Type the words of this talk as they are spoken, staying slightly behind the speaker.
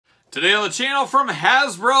Today on the channel from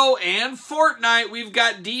Hasbro and Fortnite, we've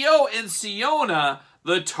got Deo and Sienna,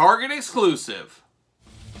 the Target exclusive.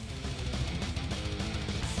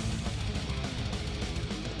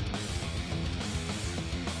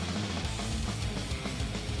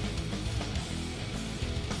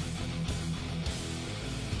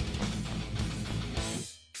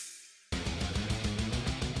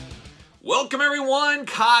 Welcome everyone,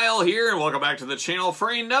 Kyle here, and welcome back to the channel for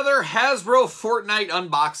another Hasbro Fortnite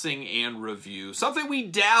unboxing and review. Something we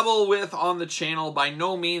dabble with on the channel. By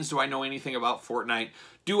no means do I know anything about Fortnite.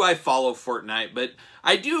 Do I follow Fortnite? But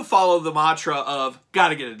I do follow the mantra of,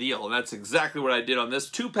 gotta get a deal, and that's exactly what I did on this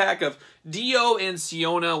 2-pack of Deo and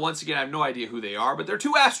Sienna. Once again, I have no idea who they are, but they're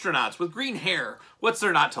two astronauts with green hair. What's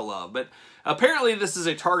there not to love? But apparently this is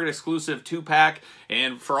a Target exclusive 2-pack,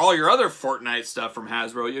 and for all your other Fortnite stuff from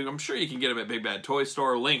Hasbro, I'm sure you can get them at Big Bad Toy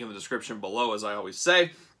Store. Link in the description below, as I always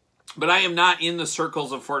say. But I am not in the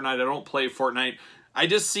circles of Fortnite. I don't play Fortnite. I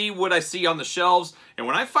just see what I see on the shelves, and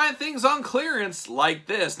when I find things on clearance like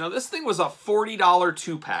this, now this thing was a $40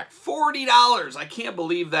 2-pack. $40! I can't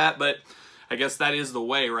believe that, but I guess that is the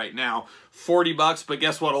way right now. 40 bucks, but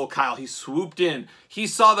guess what, old Kyle? He swooped in. He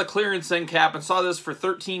saw the clearance end cap and saw this for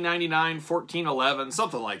 $13.99, $14.11,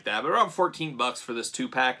 something like that, but around 14 bucks for this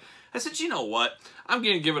 2-pack. I said, you know what? I'm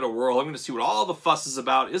going to give it a whirl. I'm going to see what all the fuss is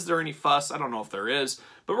about. Is there any fuss? I don't know if there is,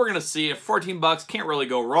 but we're going to see. If 14 bucks, can't really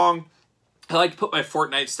go wrong. I like to put my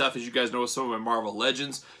Fortnite stuff, as you guys know, with some of my Marvel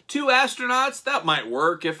Legends. 2 astronauts, that might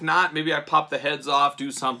work. If not, maybe I pop the heads off,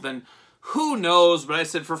 do something. Who knows? But I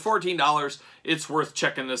said for $14, it's worth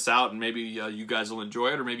checking this out, and maybe you guys will enjoy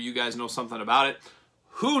it, or maybe you guys know something about it.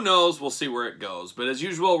 Who knows? We'll see where it goes. But as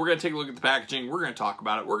usual, we're going to take a look at the packaging. We're going to talk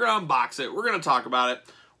about it. We're going to unbox it. We're going to talk about it.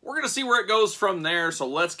 We're going to see where it goes from there. So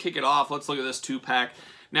let's kick it off. Let's look at this 2-pack.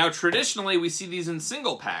 Now, traditionally, we see these in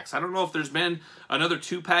single packs. I don't know if there's been another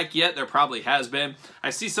 2-pack yet. There probably has been. I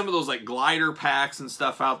see some of those like glider packs and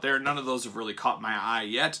stuff out there. None of those have really caught my eye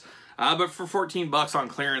yet. But for 14 bucks on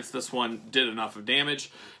clearance, this one did enough of damage.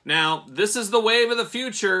 Now, this is the wave of the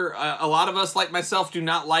future. A lot of us, like myself, do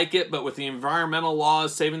not like it, but with the environmental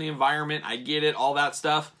laws, saving the environment, I get it, all that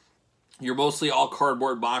stuff. You're mostly all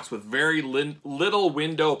cardboard box with very little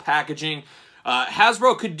window packaging.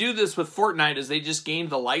 Hasbro could do this with Fortnite, as they just gained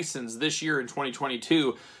the license this year in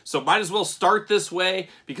 2022. So might as well start this way,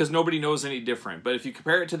 because nobody knows any different. But if you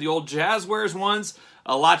compare it to the old Jazzwares ones,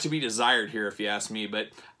 a lot to be desired here, if you ask me. But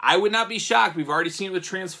I would not be shocked. We've already seen it with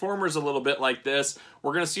Transformers a little bit like this.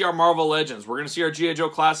 We're going to see our Marvel Legends. We're going to see our G.I. Joe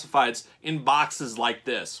Classifieds in boxes like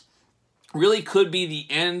this. Really could be the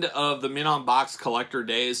end of the min-on-box collector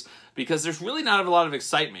days, because there's really not a lot of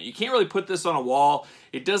excitement. You can't really put this on a wall.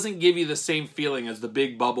 It doesn't give you the same feeling as the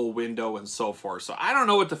big bubble window and so forth. So I don't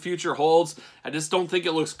know what the future holds. I just don't think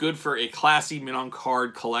it looks good for a classy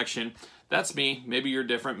min-on-card collection. That's me. Maybe you're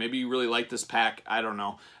different. Maybe you really like this pack. I don't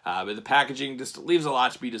know. But the packaging just leaves a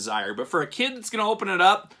lot to be desired. But for a kid that's going to open it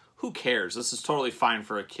up, who cares? This is totally fine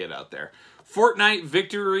for a kid out there. Fortnite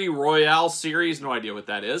Victory Royale Series. No idea what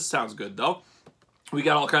that is. Sounds good, though. We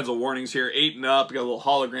got all kinds of warnings here. 8 and up. We got a little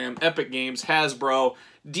hologram. Epic Games. Hasbro.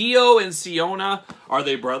 Deo and Sienna. Are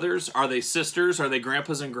they brothers? Are they sisters? Are they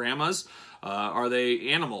grandpas and grandmas? Are they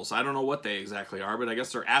animals? I don't know what they exactly are, but I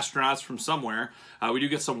guess they're astronauts from somewhere. We do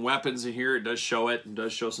get some weapons in here. It does show it. It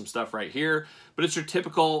does show some stuff right here. But it's your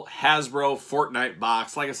typical Hasbro Fortnite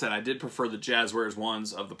box. Like I said, I did prefer the Jazzwares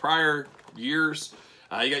ones of the prior years.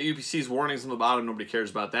 You got UPC's warnings on the bottom. Nobody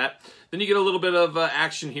cares about that. Then you get a little bit of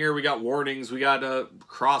action here. We got warnings. We got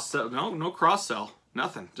cross-sell. No cross-sell.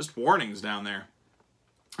 Nothing. Just warnings down there.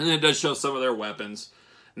 And then it does show some of their weapons.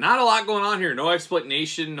 Not a lot going on here. No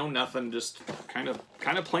explanation. No nothing. Just kind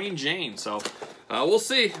of plain Jane. So we'll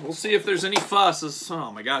see. We'll see if there's any fuss.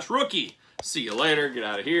 Oh my gosh. Rookie. See you later. Get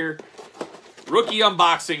out of here. Rookie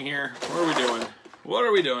unboxing here. What are we doing? What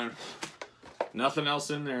are we doing? Nothing else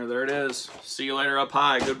in there. There it is. See you later up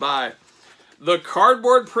high. Goodbye. The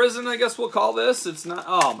cardboard prison, I guess we'll call this. It's not...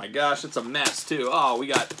 Oh, my gosh. It's a mess, too. Oh, we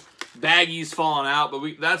got baggies falling out, but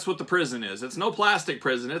that's what the prison is. It's no plastic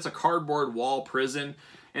prison. It's a cardboard wall prison.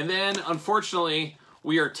 And then, unfortunately,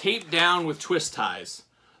 we are taped down with twist ties.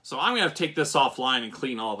 So I'm going to have to take this offline and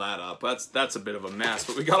clean all that up. That's a bit of a mess.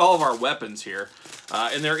 But we got all of our weapons here.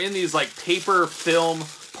 And they're in these, like, paper film,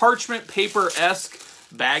 parchment paper-esque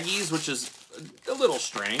baggies, which is a little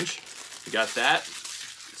strange. We got that.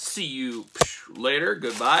 See you later.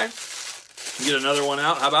 Goodbye. Get another one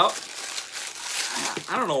out. How about?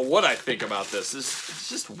 I don't know what I think about this. It's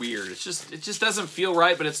just weird. It just doesn't feel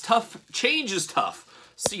right, but it's tough. Change is tough.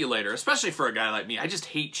 See you later. Especially for a guy like me. I just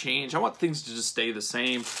hate change. I want things to just stay the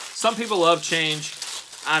same. Some people love change.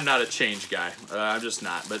 I'm not a change guy. I'm just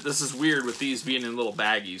not. But this is weird with these being in little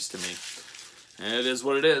baggies to me. And it is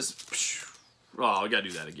what it is. Oh, I gotta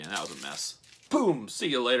do that again. That was a mess. Boom! See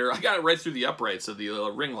you later. I got it right through the uprights of the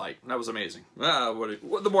ring light. That was amazing.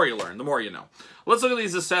 The more you learn, the more you know. Let's look at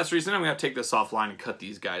these accessories, and I'm going to take this offline and cut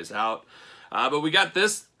these guys out. But we got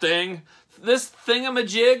this thing. This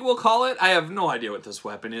thingamajig, we'll call it. I have no idea what this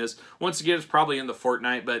weapon is. Once again, it's probably in the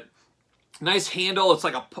Fortnite, but nice handle. It's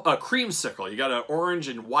like a creamsicle. You got an orange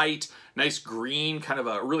and white, nice green, kind of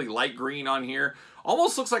a really light green on here.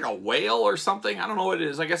 Almost looks like a whale or something. I don't know what it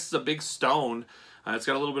is. I guess it's a big stone. It's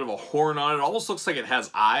got a little bit of a horn on it. Almost looks like it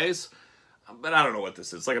has eyes, but I don't know what this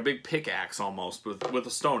is. It's like a big pickaxe almost with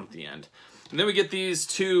a stone at the end. And then we get these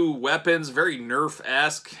two weapons, very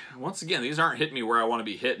Nerf-esque. Once again, these aren't hitting me where I want to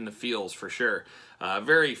be hit in the feels for sure.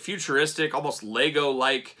 Very futuristic, almost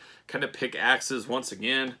Lego-like kind of pickaxes once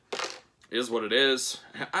again. Is what it is.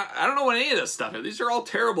 I don't know what any of this stuff is. These are all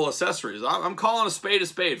terrible accessories. I'm calling a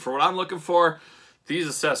spade for what I'm looking for. These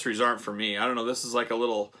accessories aren't for me. I don't know. This is like a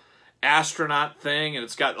little astronaut thing, and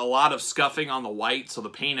it's got a lot of scuffing on the white, so the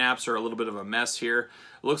paint apps are a little bit of a mess here.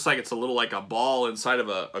 It looks like it's a little like a ball inside of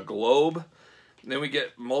a globe. And then we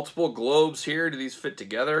get multiple globes here. Do these fit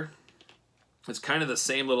together? It's kind of the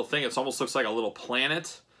same little thing. It almost looks like a little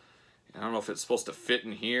planet. I don't know if it's supposed to fit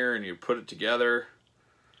in here and you put it together.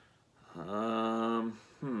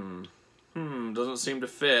 Doesn't seem to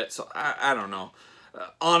fit, so I don't know.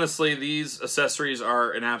 Honestly, these accessories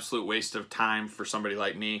are an absolute waste of time for somebody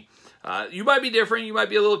like me. You might be different. You might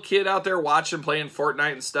be a little kid out there watching, playing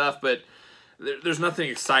Fortnite and stuff, but there's nothing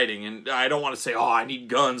exciting. And I don't want to say, oh, I need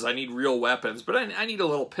guns, I need real weapons, but I need a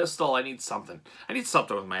little pistol. I need something. I need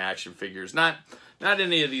something with my action figures. Not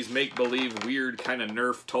any of these make-believe, weird kind of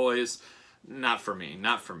Nerf toys. Not for me.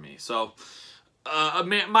 Not for me. So a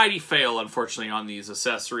mighty fail, unfortunately, on these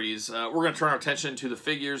accessories. We're going to turn our attention to the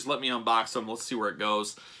figures. Let me unbox them. Let's see where it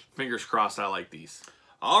goes. Fingers crossed I like these.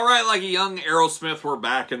 All right, like a young Aerosmith, we're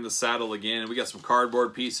back in the saddle again. We got some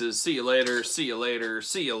cardboard pieces. See you later, see you later,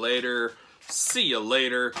 see you later, see you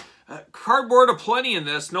later. Cardboard aplenty in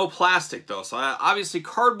this, no plastic though. So obviously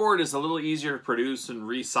cardboard is a little easier to produce and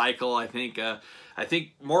recycle. I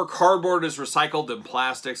think more cardboard is recycled than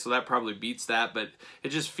plastic, so that probably beats that, but it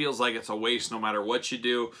just feels like it's a waste no matter what you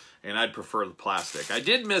do, and I'd prefer the plastic. I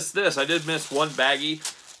did miss this. I did miss one baggie.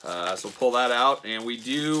 So pull that out, and we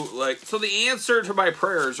do so the answer to my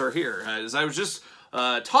prayers are here. As I was just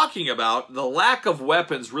talking about, the lack of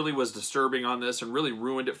weapons really was disturbing on this and really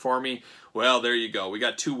ruined it for me. Well, there you go. We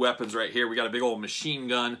got two weapons right here. We got a big old machine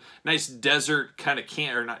gun, nice desert kind of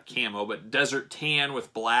not camo, but desert tan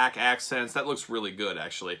with black accents. That looks really good,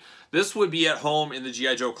 actually. This would be at home in the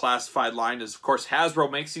G.I. Joe classified line, as of course Hasbro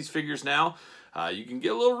makes these figures now. You can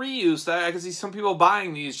get a little reuse. I can see some people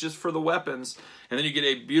buying these just for the weapons. And then you get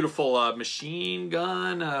a beautiful machine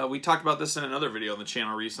gun. We talked about this in another video on the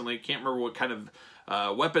channel recently. Can't remember what kind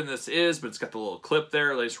of weapon this is, but it's got the little clip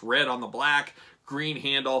there. Nice red on the black, green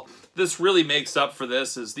handle. This really makes up for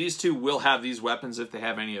this, as these two will have these weapons if they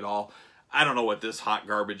have any at all. I don't know what this hot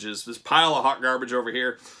garbage is. This pile of hot garbage over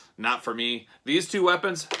here, not for me. These two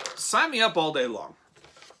weapons, sign me up all day long.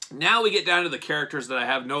 Now we get down to the characters that I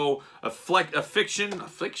have no affection.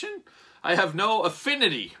 I have no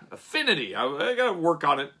affinity. I gotta work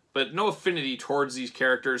on it, but no affinity towards these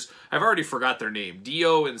characters. I've already forgot their name.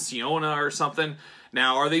 Deo and Sienna or something.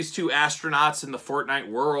 Now, are these two astronauts in the Fortnite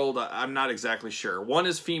world? I'm not exactly sure. One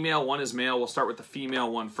is female, one is male. We'll start with the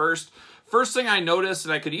female one first. First thing I noticed,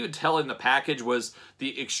 and I could even tell in the package, was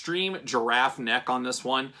the extreme giraffe neck on this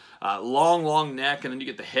one. Long neck, and then you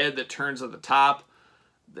get the head that turns at the top.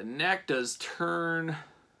 The neck does turn.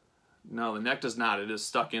 No, the neck does not. It is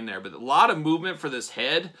stuck in there. But a lot of movement for this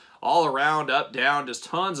head. All around, up, down, just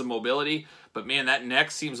tons of mobility. But man, that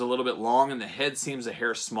neck seems a little bit long and the head seems a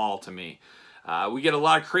hair small to me. We get a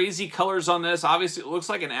lot of crazy colors on this. Obviously, it looks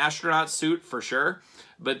like an astronaut suit for sure.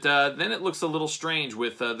 But then it looks a little strange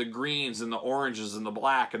with the greens and the oranges and the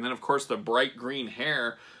black. And then, of course, the bright green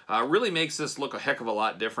hair really makes this look a heck of a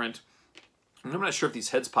lot different. And I'm not sure if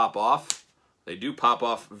these heads pop off. They do pop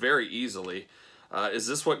off very easily. Is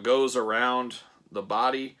this what goes around the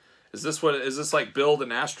body? Is this like build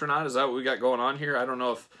an astronaut? Is that what we got going on here? I don't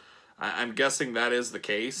know if, I'm guessing that is the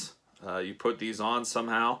case. You put these on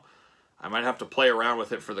somehow. I might have to play around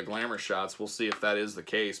with it for the glamour shots. We'll see if that is the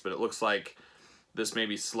case, but it looks like this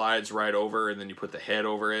maybe slides right over and then you put the head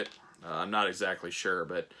over it. I'm not exactly sure,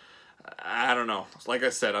 but I don't know. Like I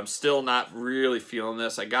said, I'm still not really feeling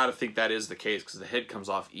this. I gotta think that is the case because the head comes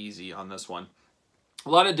off easy on this one. A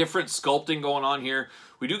lot of different sculpting going on here.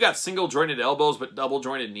 We do got single jointed elbows, but double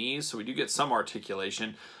jointed knees, so we do get some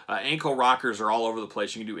articulation. Ankle rockers are all over the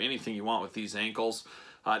place. You can do anything you want with these ankles.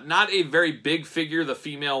 Not a very big figure, the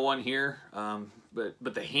female one here, but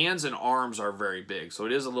the hands and arms are very big, so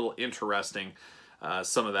it is a little interesting,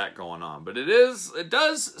 some of that going on. But it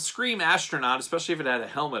does scream astronaut, especially if it had a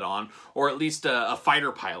helmet on, or at least a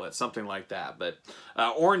fighter pilot, something like that. But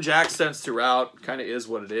orange accents throughout, kind of is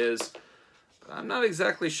what it is. I'm not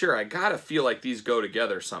exactly sure. I gotta feel like these go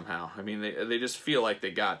together somehow. I mean, they just feel like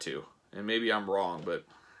they got to, and maybe I'm wrong, but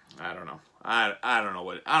I don't know. I don't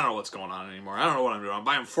know what's going on anymore. I don't know what I'm doing. I'm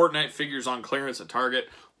buying Fortnite figures on clearance at Target.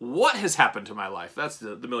 What has happened to my life? That's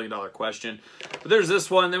the million-dollar question. But there's this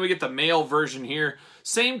one. Then we get the male version here.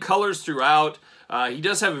 Same colors throughout. He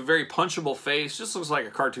does have a very punchable face. Just looks like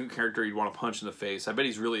a cartoon character you'd want to punch in the face. I bet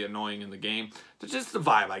he's really annoying in the game. It's just the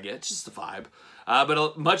vibe I get. It's just the vibe.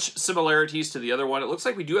 But much similarities to the other one. It looks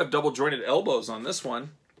like we do have double jointed elbows on this one,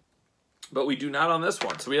 but we do not on this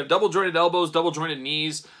one. So we have double jointed elbows, double jointed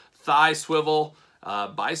knees, thigh swivel,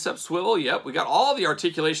 bicep swivel. Yep, we got all the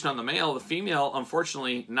articulation on the male. The female,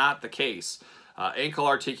 unfortunately, not the case. Ankle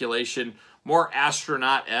articulation, more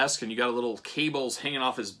astronaut-esque, and you got little cables hanging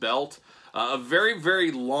off his belt. A very,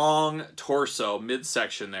 very long torso,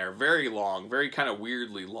 midsection there. Very long, very kind of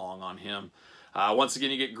weirdly long on him. Once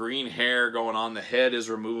again, you get green hair going on. The head is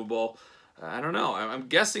removable. I don't know. I'm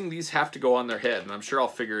guessing these have to go on their head, and I'm sure I'll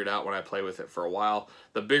figure it out when I play with it for a while.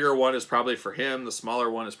 The bigger one is probably for him. The smaller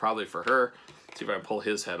one is probably for her. Let's see if I can pull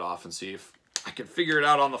his head off and see if I can figure it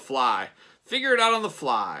out on the fly. Figure it out on the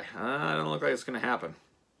fly. I don't look like it's going to happen.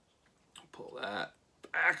 Pull that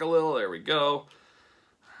back a little. There we go.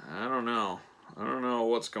 I don't know. I don't know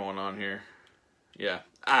what's going on here. Yeah,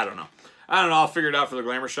 I don't know. I'll figure it out for the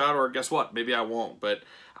glamour shot, or guess what? Maybe I won't. But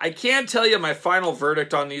I can tell you my final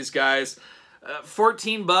verdict on these guys.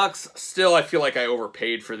 14 bucks. Still, I feel like I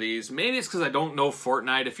overpaid for these. Maybe it's because I don't know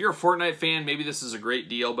Fortnite. If you're a Fortnite fan, maybe this is a great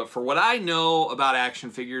deal. But for what I know about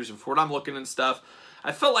action figures and for what I'm looking and stuff,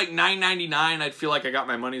 I felt like $9.99. I'd feel like I got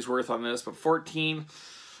my money's worth on this. But 14,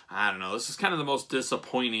 I don't know. This is kind of the most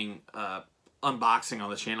disappointing unboxing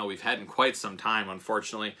on the channel we've had in quite some time,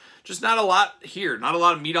 unfortunately. Just not a lot here, not a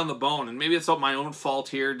lot of meat on the bone, and maybe it's all my own fault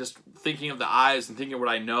here, just thinking of the eyes and thinking of what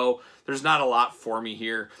I know. There's not a lot for me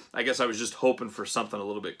here. I guess I was just hoping for something a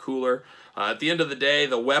little bit cooler. At the end of the day,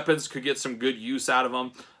 the weapons could get some good use out of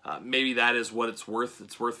them. Maybe that is what it's worth.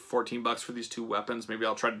 It's worth 14 bucks for these two weapons. Maybe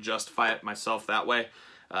I'll try to justify it myself that way.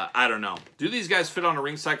 I don't know. Do these guys fit on a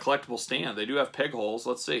ringside collectible stand? They do have peg holes.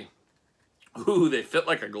 Let's see. Ooh, they fit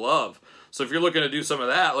like a glove. So if you're looking to do some of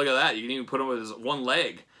that, look at that. You can even put them with his one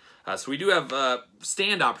leg. So we do have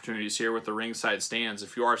stand opportunities here with the ringside stands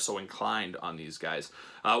if you are so inclined on these guys.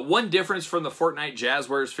 One difference from the Fortnite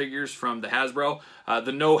Jazzwares figures from the Hasbro,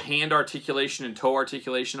 the no hand articulation and toe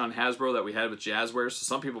articulation on Hasbro that we had with Jazzwares. So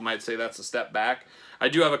some people might say that's a step back. I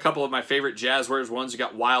do have a couple of my favorite Jazzwares ones. You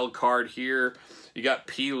got Wild Card here. You got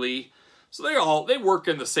Peely. So they work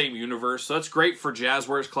in the same universe, so that's great for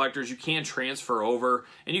Jazzwares collectors. You can transfer over,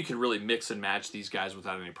 and you can really mix and match these guys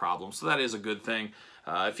without any problem. So that is a good thing.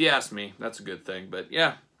 If you ask me, that's a good thing. But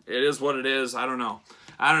yeah, it is what it is. I don't know.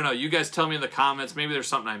 I don't know. You guys tell me in the comments. Maybe there's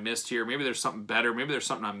something I missed here. Maybe there's something better. Maybe there's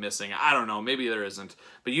something I'm missing. I don't know. Maybe there isn't.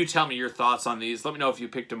 But you tell me your thoughts on these. Let me know if you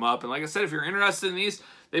picked them up. And like I said, if you're interested in these,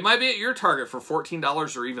 they might be at your Target for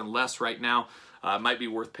 $14 or even less right now. Might be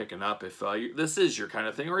worth picking up if this is your kind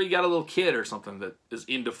of thing, or you got a little kid or something that is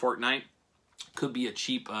into Fortnite. Could be a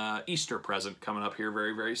cheap Easter present coming up here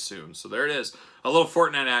very, very soon. So there it is, a little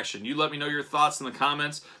Fortnite action. You let me know your thoughts in the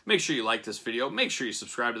comments. Make sure you like this video. Make sure you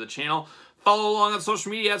subscribe to the channel. Follow along on social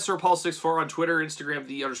media at SirPaul64 on Twitter, Instagram,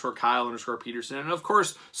 _Kyle_Peterson. And of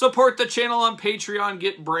course, support the channel on Patreon.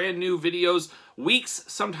 Get brand new videos weeks,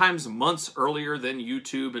 sometimes months earlier than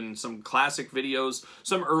YouTube, and some classic videos,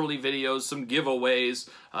 some early videos, some giveaways,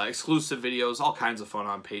 exclusive videos, all kinds of fun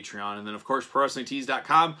on Patreon. And then of course,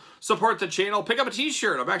 ProWrestlingTees.com. Support the channel. Pick up a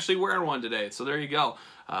t-shirt. I'm actually wearing one today. So there you go.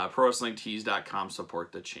 ProWrestlingTees.com.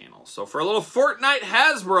 Support the channel. So for a little Fortnite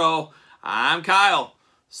Hasbro, I'm Kyle.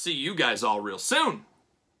 See you guys all real soon.